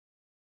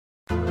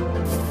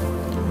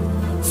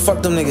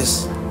Fuck them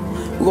niggas.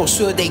 We gon'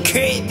 shoot at they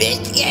crib,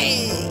 bitch.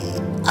 Yeah.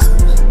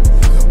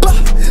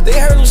 They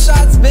heard them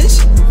shots,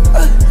 bitch.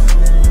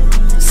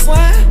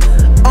 Slime.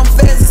 I'm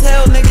fast as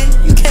hell,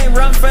 nigga. You can't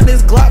run from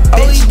this Glock, bitch.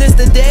 Oh, he this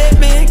the dead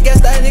man?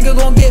 Guess that nigga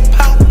gon' get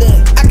popped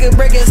then. I can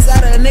break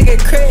inside of a nigga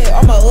crib.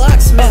 I'm a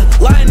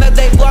locksmith. Line up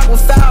they block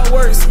with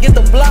fireworks. Get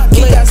the block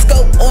lit. Got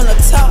scope on the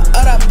top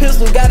of that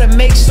pistol. Gotta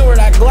make sure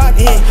that Glock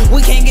hit.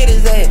 We can't get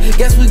his ass.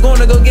 Guess we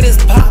gonna go get his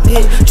pop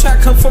hit. Try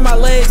come for my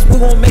legs. We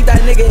gon' make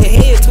that nigga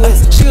head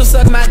twist. She'll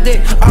suck my dick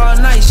all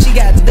night. She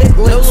got dick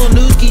lips. No little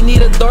Newski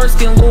need a dark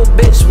skin little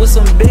bitch with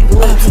some big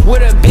lips.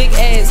 With a big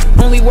ass.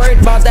 Only worried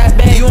about that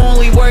bag. You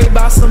only worried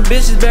about some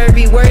bitches, better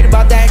be worried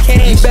about that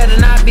cash. You better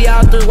not be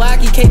out there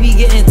like you can't be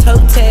getting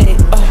toe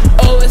tagged.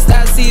 Oh, it's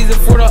that season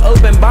for the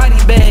open body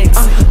bags.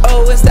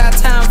 Oh, it's that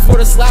time for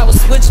the slide with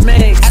switch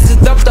mags. I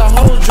just dumped the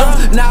whole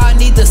drum, now I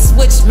need the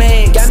switch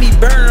mags. Got me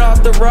burning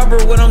off the rubber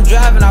when I'm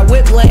driving, I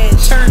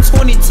whiplash. Turn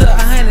 20 to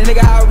 100,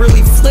 nigga, I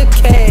really flip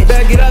cash.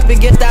 Better get up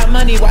and get that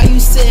money, why you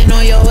sitting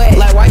on your ass?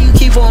 Like, why you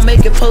keep on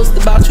making posts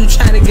about you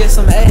trying to get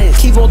some ass?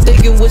 Keep on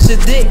thinking with your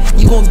dick,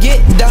 you gon' get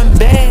done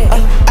bad.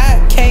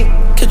 I can't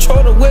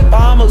control the whip,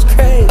 I almost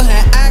crazy.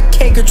 I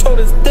can't control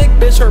this thick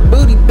bitch, her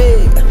booty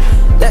big.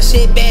 That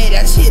shit bad,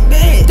 that shit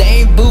bad.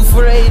 They ain't boo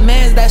for they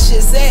mans, that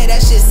shit sad,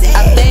 that shit sad.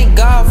 I thank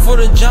God for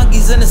the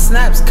junkies and the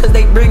snaps, cause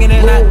they bringing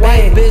in that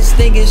white bitch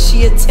thinking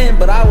she a 10,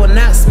 but I will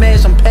not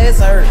smash, I'm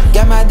passing her.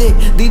 Got my dick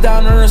deep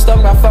down in her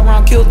stomach, I fuck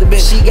around, killed the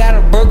bitch. She got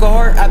a broken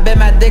heart, I bet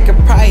my dick could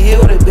probably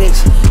heal the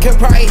bitch. Could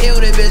probably heal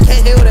the bitch,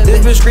 can't heal that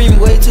bitch. This bitch screaming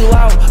way too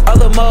loud,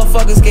 other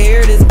motherfuckers can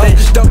hear this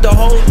bitch. Dump the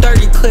whole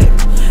 30 clip,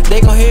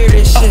 they gon' hear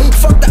this shit.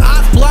 Fuck the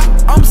ops block,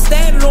 I'm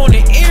standing on the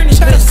internet.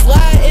 Try to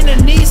slide in a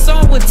knee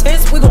song with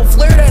tents, we gon'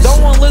 flare that.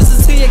 Don't wanna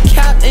listen to your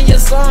cap in your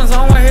songs,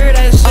 I don't wanna hear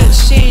that shit.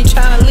 She ain't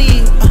tryna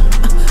leave,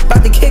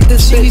 about to kick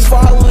this shit. She be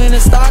following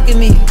and stalking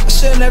me, I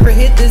should've never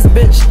hit this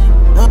bitch.